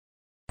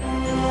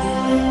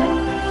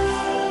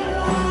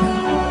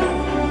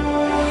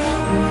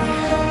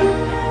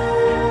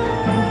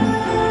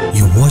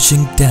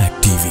watching TAG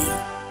TV.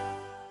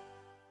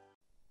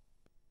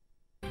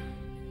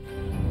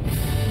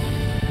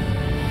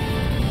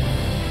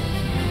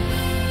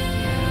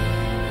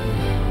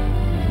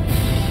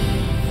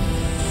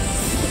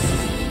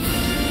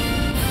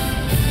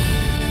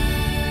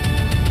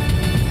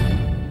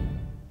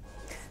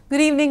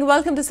 Good evening.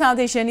 Welcome to South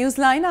Asia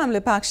Newsline. I'm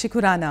Lipakshi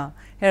Khurana.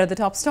 Here are the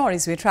top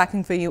stories we're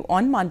tracking for you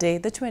on Monday,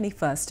 the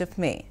 21st of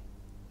May.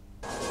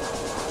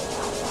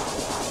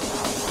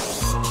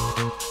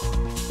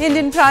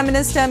 Indian Prime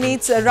Minister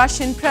meets a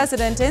Russian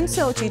President in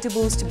Sochi to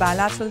boost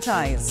bilateral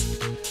ties.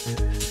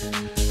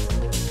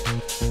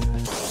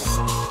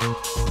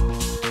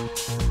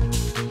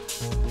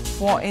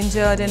 Four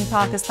injured in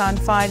Pakistan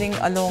firing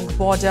along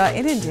border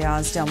in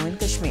India's Jammu and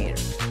Kashmir.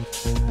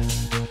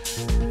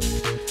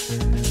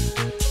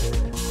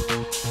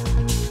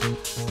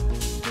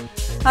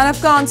 And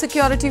Afghan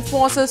security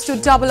forces to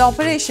double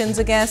operations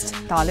against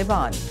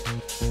Taliban.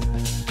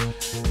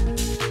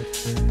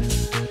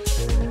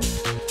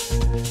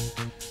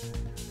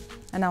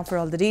 And now for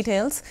all the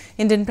details.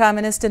 Indian Prime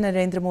Minister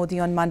Narendra Modi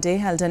on Monday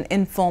held an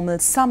informal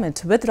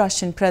summit with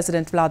Russian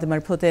President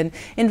Vladimir Putin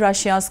in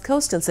Russia's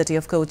coastal city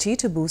of Kochi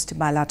to boost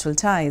bilateral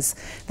ties.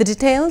 The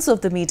details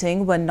of the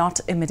meeting were not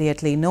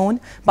immediately known,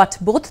 but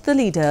both the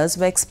leaders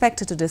were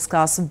expected to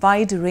discuss a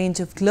wide range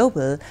of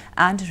global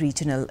and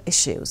regional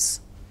issues.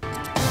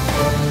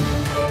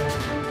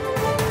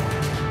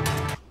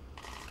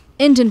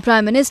 Indian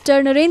Prime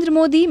Minister Narendra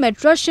Modi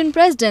met Russian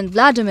President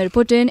Vladimir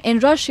Putin in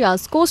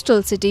Russia's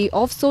coastal city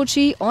of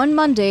Sochi on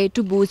Monday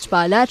to boost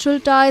bilateral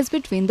ties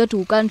between the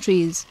two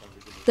countries.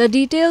 The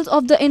details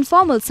of the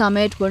informal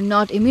summit were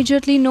not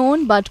immediately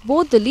known, but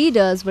both the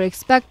leaders were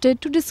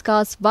expected to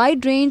discuss a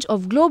wide range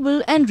of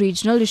global and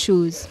regional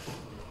issues.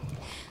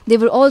 They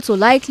were also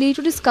likely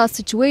to discuss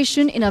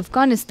situation in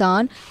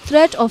Afghanistan,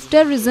 threat of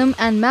terrorism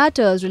and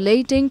matters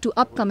relating to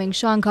upcoming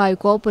Shanghai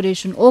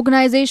Cooperation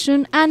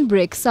Organization and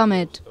BRICS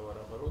summit.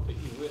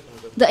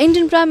 The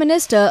Indian Prime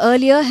Minister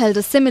earlier held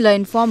a similar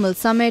informal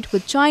summit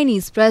with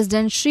Chinese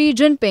President Xi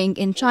Jinping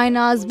in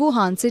China's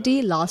Wuhan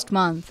city last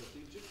month.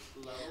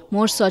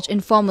 More such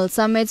informal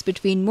summits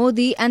between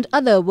Modi and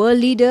other world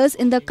leaders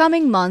in the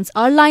coming months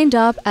are lined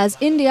up as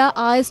India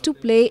eyes to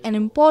play an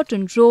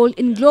important role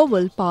in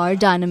global power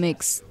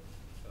dynamics.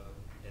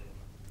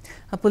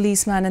 A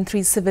policeman and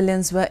 3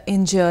 civilians were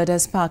injured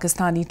as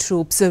Pakistani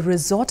troops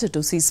resorted to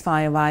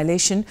ceasefire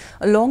violation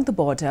along the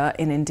border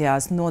in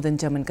India's northern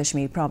Jammu and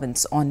Kashmir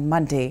province on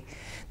Monday.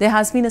 There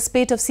has been a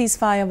spate of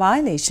ceasefire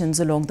violations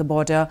along the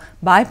border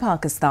by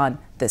Pakistan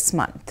this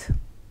month.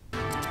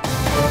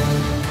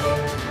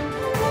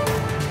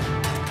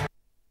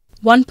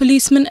 One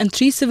policeman and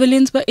 3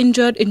 civilians were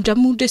injured in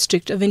Jammu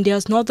district of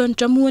India's northern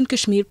Jammu and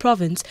Kashmir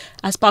province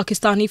as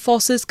Pakistani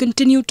forces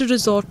continued to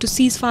resort to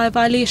ceasefire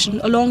violation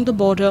along the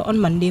border on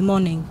Monday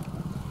morning.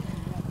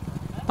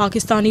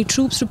 Pakistani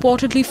troops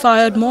reportedly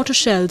fired mortar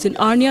shells in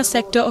Arnia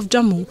sector of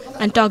Jammu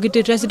and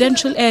targeted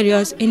residential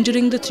areas,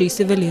 injuring the 3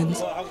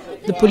 civilians.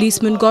 The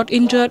policeman got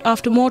injured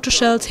after mortar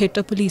shells hit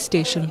a police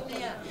station.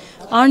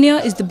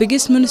 Arnia is the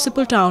biggest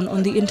municipal town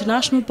on the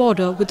international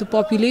border with a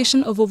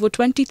population of over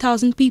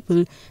 20,000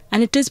 people,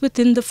 and it is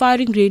within the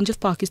firing range of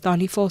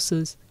Pakistani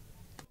forces.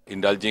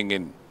 Indulging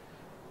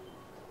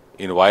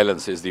in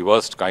violence is the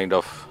worst kind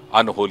of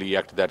unholy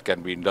act that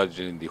can be indulged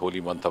in the holy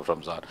month of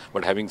Ramzan.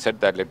 But having said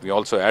that, let me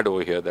also add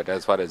over here that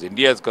as far as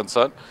India is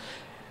concerned,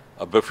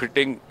 a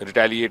befitting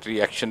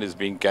retaliatory action is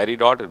being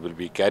carried out. It will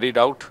be carried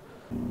out.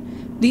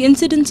 The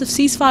incidents of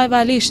ceasefire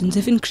violations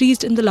have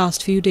increased in the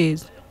last few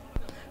days.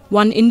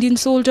 One Indian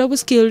soldier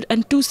was killed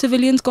and 2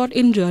 civilians got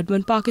injured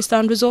when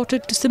Pakistan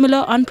resorted to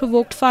similar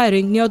unprovoked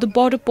firing near the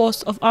border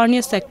post of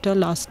Arnia sector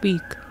last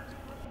week.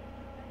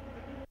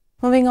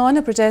 Moving on,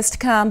 a protest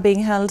camp being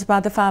held by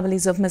the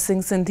families of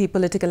missing Sindhi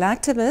political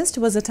activist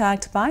was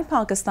attacked by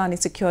Pakistani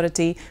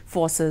security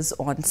forces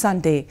on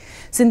Sunday.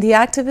 Sindhi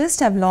activists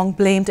have long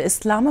blamed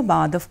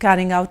Islamabad of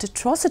carrying out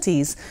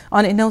atrocities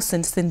on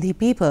innocent Sindhi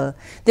people.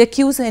 They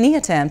accuse any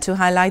attempt to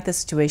highlight the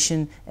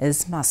situation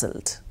as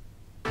muzzled.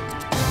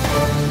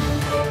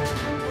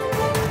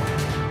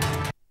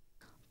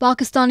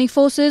 Pakistani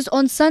forces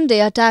on Sunday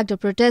attacked a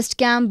protest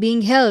camp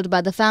being held by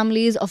the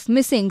families of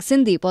missing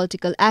Sindhi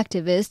political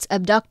activists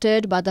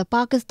abducted by the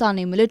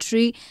Pakistani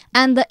military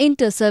and the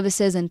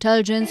Inter-Services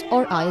Intelligence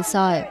or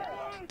ISI.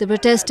 The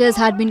protesters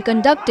had been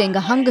conducting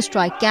a hunger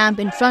strike camp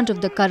in front of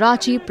the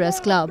Karachi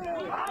Press Club.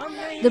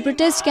 The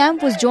protest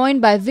camp was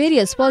joined by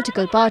various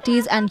political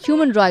parties and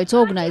human rights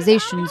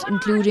organizations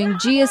including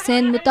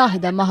GSN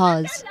Mutahida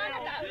Mahaz.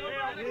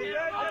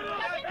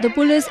 The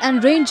police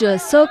and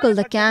rangers circled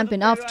the camp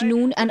in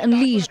afternoon and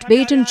unleashed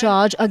bait and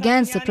charge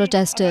against the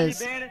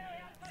protesters.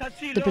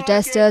 The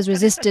protesters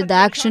resisted the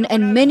action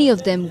and many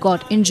of them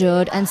got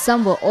injured and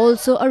some were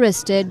also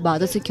arrested by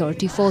the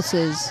security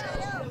forces.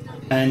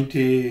 And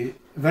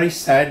very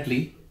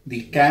sadly,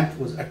 the camp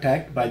was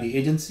attacked by the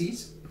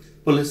agencies,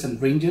 police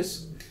and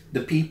rangers.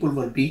 The people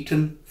were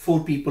beaten.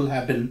 4 people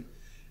have been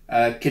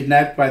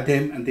kidnapped by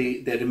them and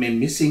they remain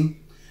missing.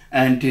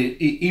 And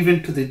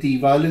even to the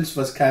violence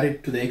was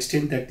carried to the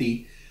extent that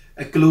the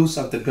clothes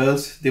of the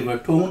girls, they were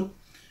torn,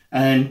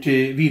 and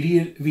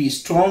we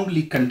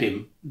strongly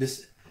condemn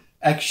this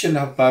action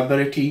of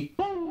barbarity.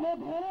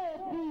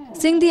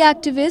 Sindhi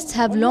activists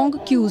have long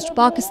accused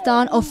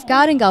Pakistan of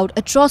carrying out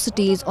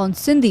atrocities on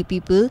Sindhi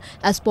people,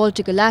 as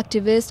political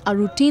activists are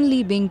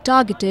routinely being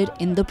targeted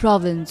in the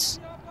province.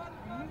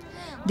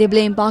 They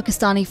blame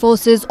Pakistani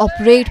forces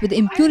operate with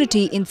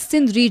impunity in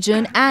Sindh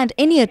region, and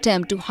any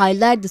attempt to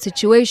highlight the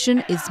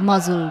situation is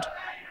muzzled.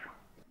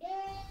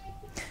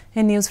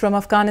 In news from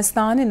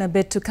Afghanistan, in a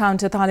bid to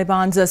counter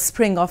Taliban's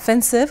spring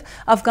offensive,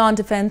 Afghan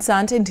Defence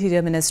and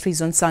Interior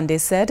Ministries on Sunday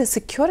said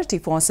security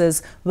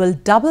forces will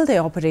double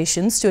their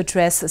operations to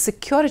address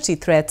security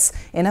threats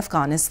in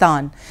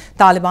Afghanistan.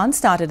 Taliban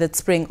started its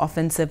spring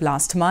offensive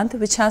last month,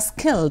 which has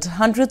killed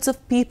hundreds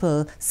of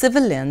people,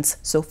 civilians,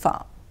 so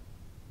far.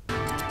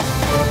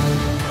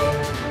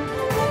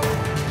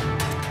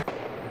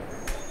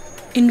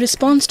 In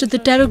response to the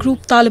terror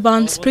group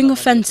Taliban's spring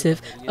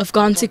offensive,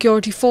 Afghan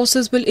security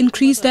forces will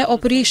increase their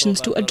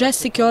operations to address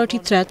security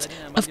threats,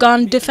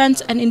 Afghan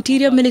Defence and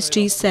Interior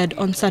Ministries said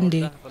on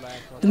Sunday.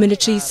 The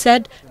ministries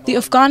said the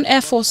Afghan Air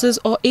Forces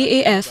or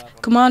AAF,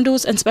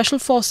 commandos and special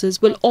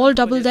forces will all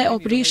double their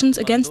operations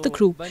against the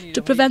group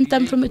to prevent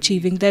them from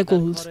achieving their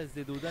goals.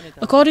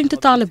 According to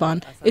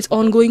Taliban, its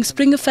ongoing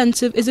spring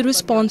offensive is a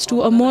response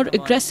to a more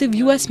aggressive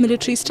US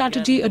military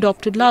strategy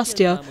adopted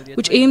last year,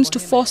 which aims to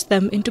force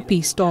them into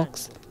peace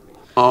talks.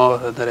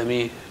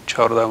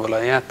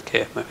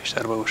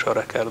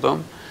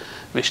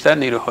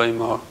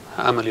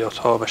 عملیات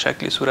ها به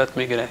شکلی صورت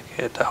میگیره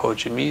که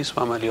تهاجمی است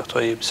و عملیات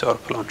های بسیار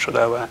پلان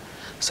شده و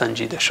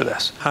سنجیده شده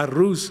است. هر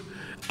روز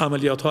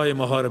عملیات های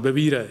ما را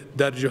ببیره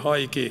در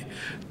جاهایی که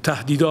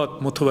تهدیدات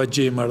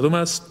متوجه مردم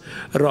است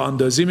راه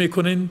اندازی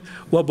میکنین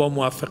و با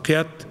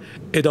موفقیت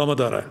ادامه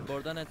داره.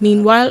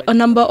 Meanwhile, a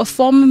number of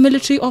former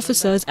military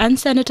officers and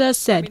senators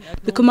said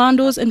the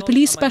commandos and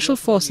police special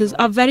forces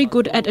are very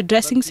good at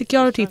addressing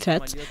security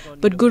threats,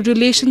 but good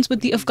relations with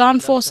the Afghan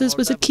forces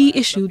was a key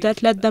issue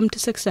that led them to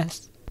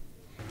success.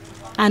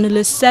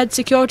 Analysts said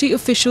security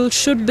officials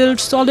should build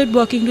solid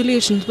working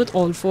relations with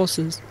all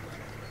forces.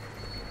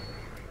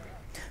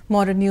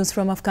 More news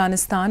from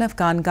Afghanistan.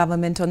 Afghan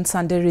government on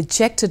Sunday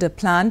rejected a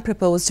plan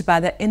proposed by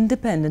the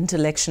Independent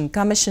Election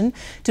Commission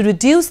to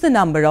reduce the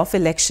number of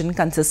election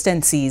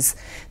consistencies.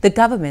 The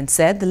government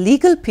said the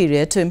legal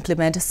period to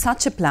implement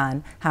such a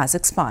plan has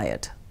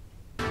expired.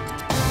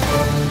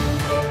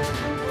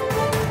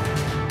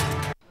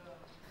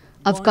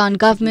 Afghan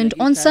government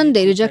on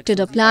Sunday rejected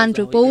a plan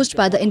proposed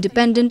by the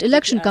Independent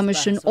Election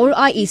Commission or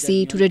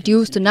IEC to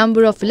reduce the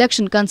number of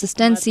election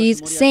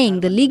consistencies, saying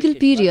the legal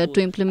period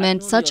to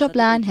implement such a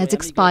plan has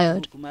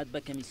expired.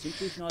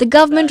 The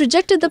government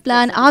rejected the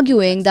plan,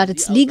 arguing that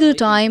its legal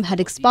time had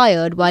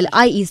expired, while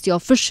IEC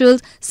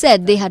officials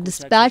said they had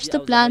dispatched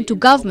the plan to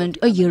government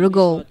a year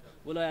ago.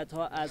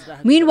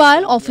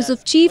 Meanwhile, Office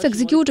of Chief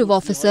Executive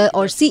Officer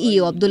or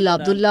CEO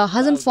Abdullah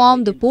has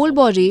informed the poll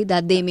body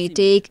that they may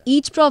take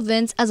each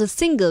province as a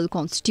single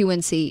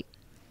constituency.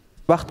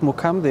 وقت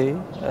مکم دی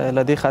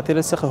لدی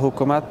خاطر څخه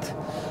حکومت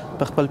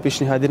په خپل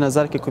پیشنهادي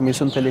نظر کې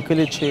کمیسیون ته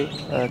لیکلي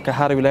چې که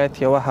هر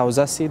ولایت یو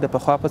حوزه سي د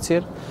پخوا په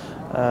څیر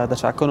د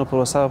ټاکنو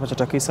پروسه په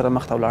چټکۍ سره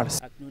مخ ته ولاړ شي.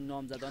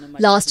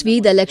 Last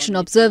week, the election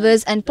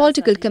observers and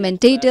political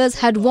commentators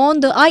had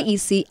warned the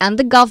IEC and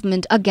the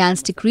government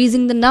against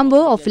decreasing the number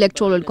of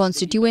electoral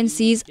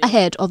constituencies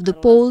ahead of the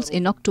polls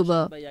in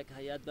October.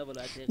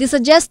 They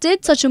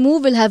suggested such a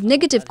move will have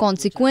negative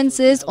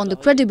consequences on the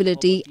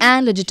credibility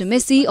and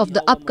legitimacy of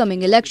the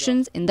upcoming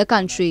elections in the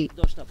country.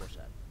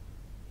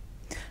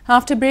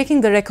 After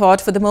breaking the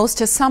record for the most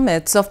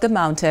summits of the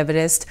Mount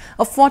Everest,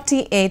 a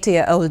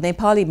 48-year-old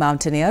Nepali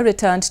mountaineer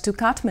returned to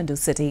Kathmandu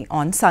city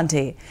on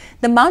Sunday.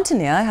 The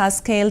mountaineer has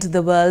scaled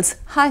the world's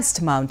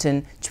highest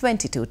mountain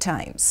 22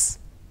 times.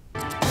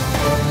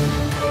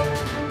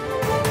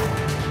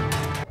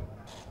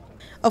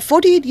 A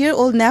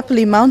 48-year-old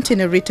Nepali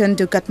mountaineer returned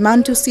to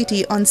Kathmandu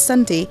city on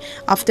Sunday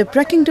after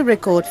breaking the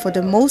record for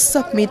the most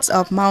summits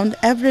of Mount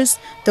Everest,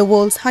 the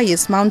world's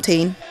highest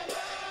mountain.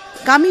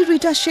 Kami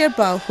Rita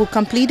Sherpa, who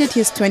completed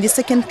his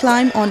 22nd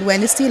climb on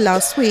Wednesday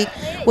last week,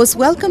 was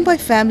welcomed by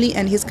family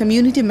and his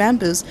community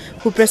members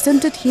who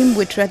presented him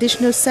with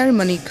traditional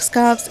ceremony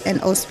scarves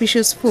and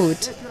auspicious food.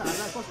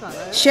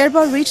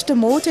 Sherpa reached the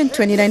more than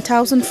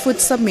 29,000-foot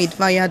summit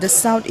via the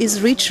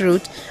Southeast Ridge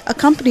route,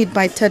 accompanied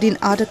by 13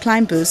 other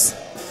climbers.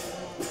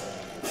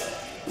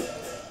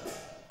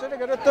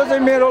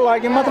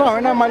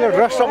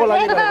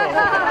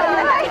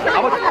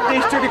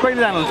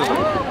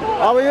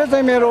 अब यो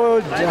चाहिँ मेरो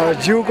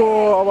जिउको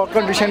अब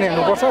condition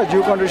हेर्नुपर्छ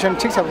जिउ condition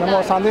ठीक छ भने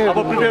म सधैँ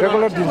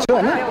रेगुलर दिन्छु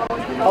हैन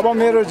अब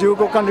मेरो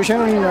जिउको कन्डिसन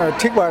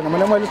ठीक भएन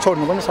भने मैले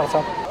छोड्नु पनि सक्छ.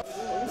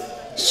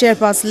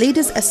 Sherpa's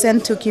latest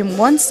ascent took him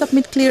one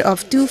summit clear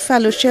of two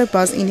fellow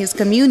Sherpas in his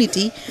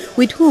community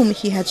with whom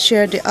he had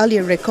shared the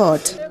earlier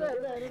record.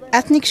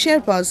 Ethnic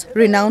Sherpas,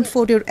 renowned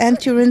for their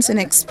endurance and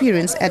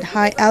experience at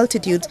high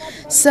altitudes,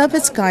 serve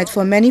as guide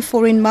for many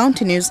foreign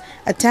mountaineers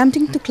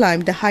attempting to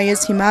climb the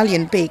highest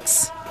Himalayan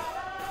peaks.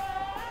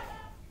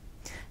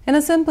 In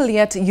a simple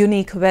yet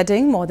unique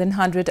wedding, more than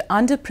 100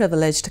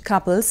 underprivileged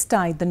couples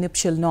tied the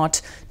nuptial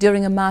knot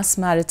during a mass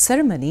marriage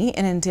ceremony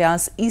in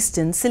India's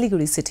eastern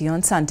Siliguri city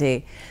on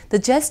Sunday. The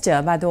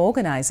gesture by the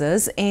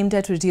organisers aimed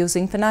at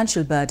reducing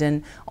financial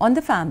burden on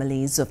the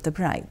families of the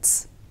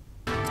brides.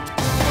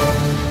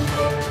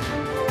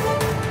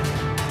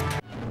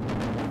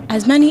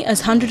 As many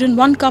as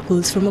 101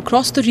 couples from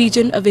across the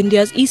region of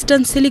India's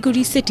eastern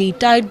Siliguri city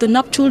tied the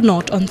nuptial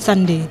knot on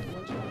Sunday.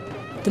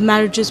 The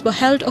marriages were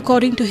held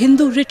according to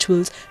Hindu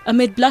rituals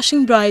amid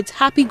blushing brides,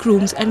 happy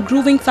grooms and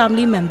grooving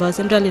family members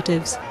and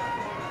relatives.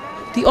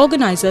 The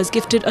organisers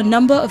gifted a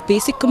number of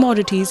basic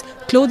commodities,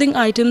 clothing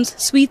items,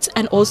 sweets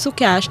and also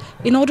cash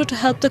in order to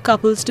help the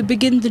couples to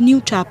begin the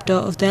new chapter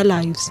of their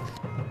lives.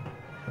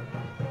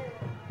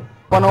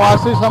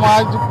 वनवासी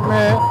समाज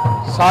में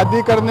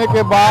शादी करने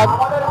के बाद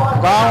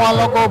गांव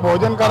वालों को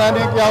भोजन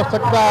कराने की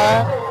आवश्यकता है,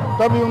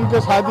 तभी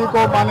उनके शादी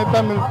को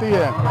मान्यता मिलती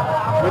है।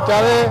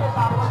 बेचारे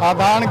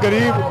साधारण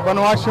गरीब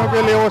वनवासियों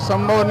के लिए वो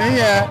संभव नहीं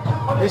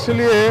है,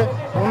 इसलिए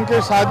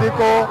उनके शादी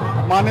को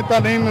मान्यता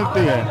नहीं मिलती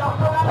है।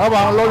 अब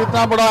हम लोग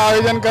इतना बड़ा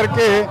आयोजन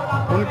करके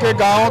उनके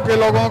गांव के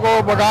लोगों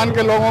को, बगान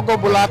के लोगों को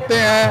बुलाते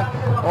हैं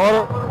और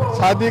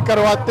शादी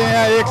करवाते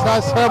हैं, एक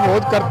साथ सब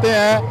भोज करते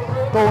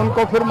हैं, तो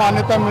उनको फिर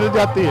मान्यता मिल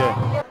जाती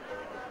है।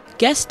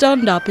 Guests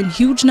turned up in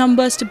huge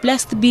numbers to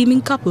bless the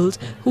beaming couples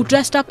who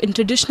dressed up in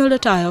traditional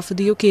attire for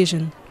the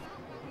occasion.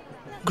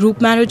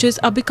 Group marriages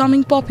are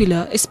becoming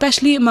popular,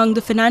 especially among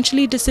the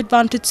financially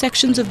disadvantaged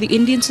sections of the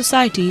Indian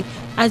society,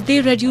 as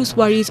they reduce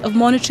worries of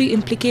monetary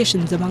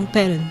implications among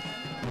parents.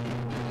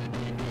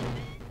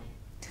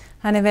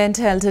 An event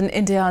held in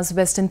India's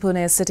western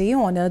Pune city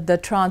honoured the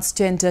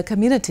transgender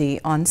community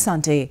on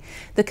Sunday.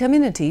 The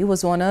community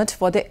was honoured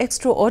for their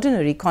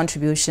extraordinary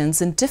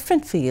contributions in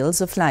different fields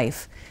of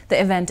life.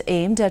 The event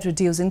aimed at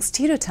reducing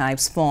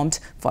stereotypes formed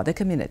for the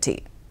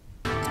community.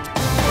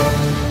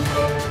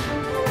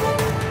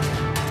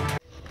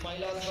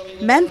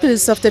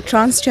 Members of the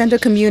transgender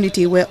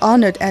community were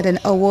honoured at an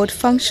award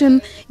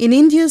function in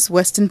India's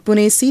western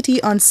Pune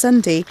city on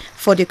Sunday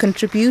for their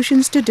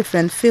contributions to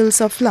different fields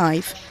of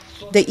life.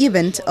 The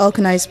event,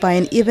 organised by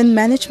an event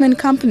management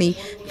company,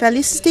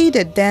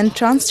 felicitated then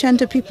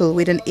transgender people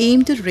with an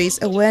aim to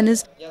raise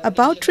awareness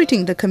about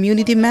treating the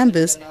community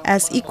members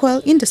as equal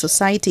in the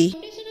society.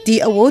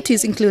 The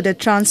awardees included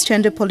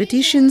transgender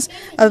politicians,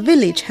 a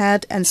village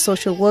head and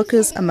social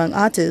workers among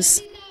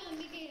others.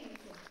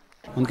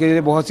 उनके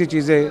लिए बहुत सी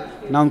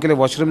चीज़ें, ना उनके लिए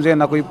washrooms है,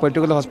 ना कोई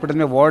पर्टिकुलर हॉस्पिटल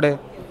में वार्ड है,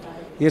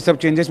 ये सब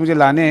चेंजेस मुझे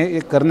लाने हैं, ये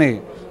करने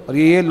हैं और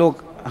ये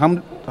लोग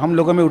हम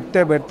लोगों में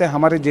उठते बैठते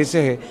हमारे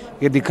जैसे है,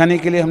 ये दिखाने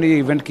के लिए हमने ये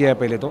इवेंट किया है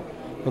पहले तो,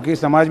 क्योंकि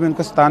समाज में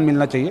उनका स्थान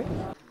मिलना चाहिए.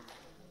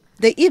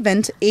 The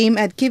event aimed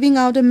at giving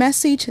out a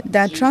message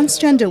that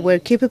transgender were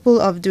capable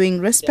of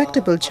doing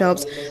respectable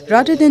jobs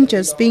rather than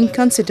just being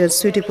considered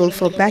suitable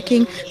for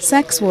backing,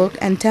 sex work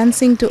and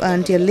dancing to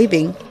earn their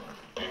living.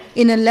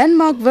 In a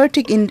landmark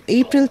verdict in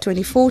April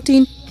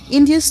 2014,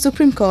 India's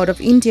Supreme Court of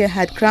India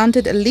had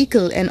granted a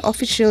legal and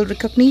official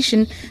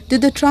recognition to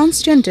the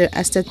transgender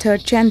as the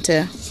third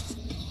gender.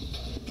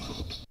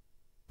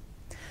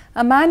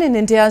 A man in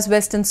India's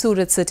western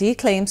Surat city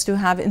claims to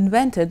have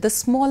invented the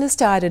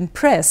smallest iron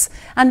press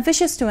and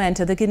wishes to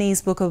enter the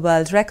Guinness Book of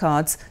World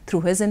Records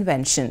through his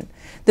invention.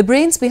 The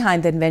brains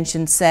behind the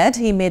invention said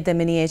he made the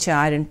miniature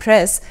iron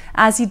press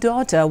as his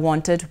daughter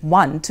wanted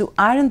one to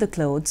iron the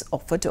clothes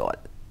of a doll.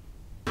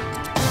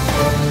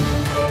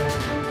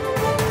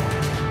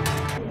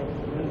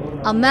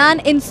 A man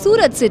in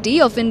Surat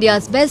city of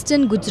India's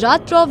western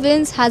Gujarat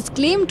province has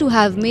claimed to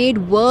have made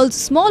world's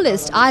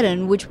smallest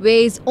iron, which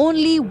weighs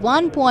only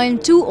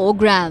 1.20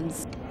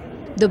 grams.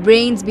 The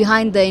brains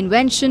behind the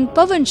invention,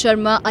 Pavan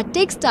Sharma, a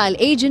textile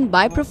agent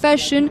by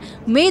profession,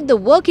 made the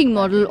working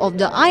model of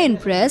the iron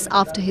press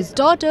after his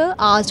daughter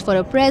asked for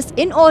a press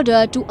in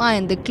order to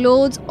iron the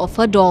clothes of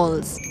her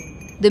dolls.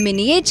 The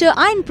miniature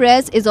iron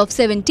press is of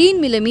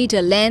 17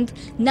 mm length,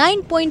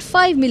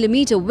 9.5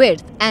 mm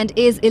width and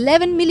is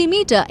 11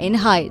 mm in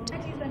height.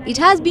 It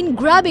has been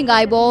grabbing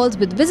eyeballs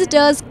with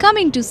visitors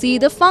coming to see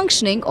the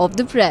functioning of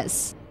the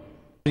press.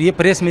 ये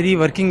press मेरी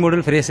working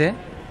model press है,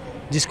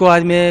 जिसको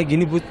आज मैं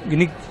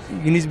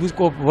Guinness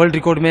book of world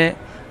record में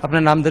अपना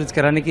नाम दर्ज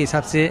कराने के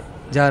हिसाब से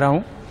जा रहा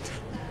हूँ.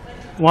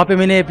 वहाँ पे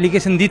मैंने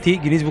एप्लीकेशन दी थी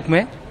गिनीज बुक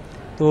में,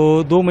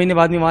 तो 2 महीने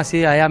बाद में वहाँ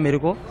से आया मेरे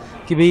को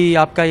कि भाई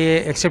आपका ये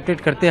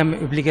एक्सेप्टेड करते हैं हम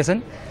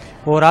एप्लीकेशन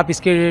और आप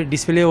इसके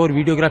डिस्प्ले और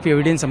वीडियोग्राफी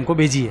एविडेंस हमको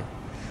भेजिए.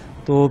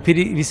 तो फिर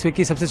विश्व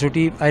की सबसे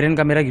छोटी आयरन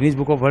का मेरा Guinness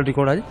book of world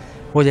record आज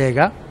हो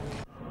जाएगा.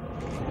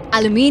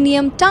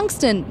 Aluminium,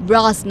 tungsten,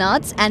 brass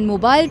nuts and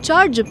mobile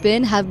charger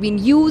pin have been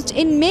used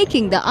in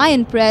making the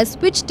iron press,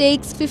 which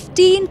takes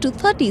 15 to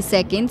 30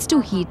 seconds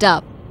to heat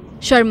up.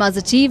 Sharma's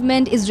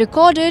achievement is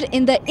recorded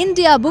in the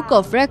India Book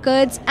of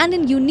Records and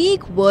in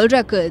Unique World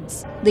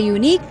Records. The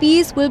unique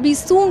piece will be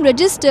soon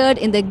registered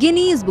in the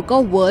Guinness Book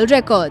of World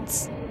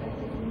Records.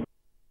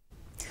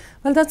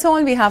 Well, that's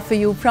all we have for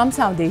you from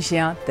South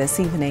Asia this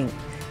evening.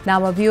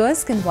 Now our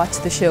viewers can watch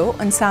the show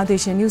on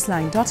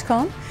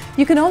SouthAsiaNewsline.com.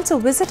 You can also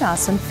visit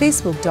us on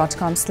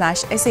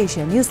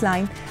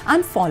Facebook.com/SAsiaNewsline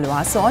and follow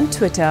us on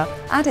Twitter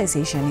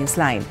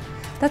 @SAsiaNewsline.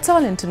 That's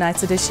all in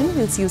tonight's edition.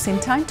 We'll see you same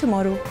time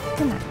tomorrow.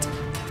 Good night.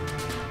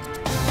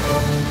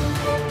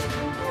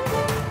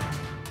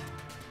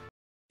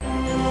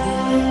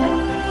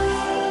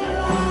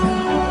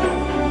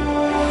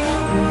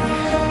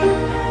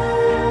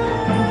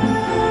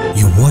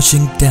 You're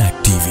watching TAG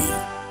TV.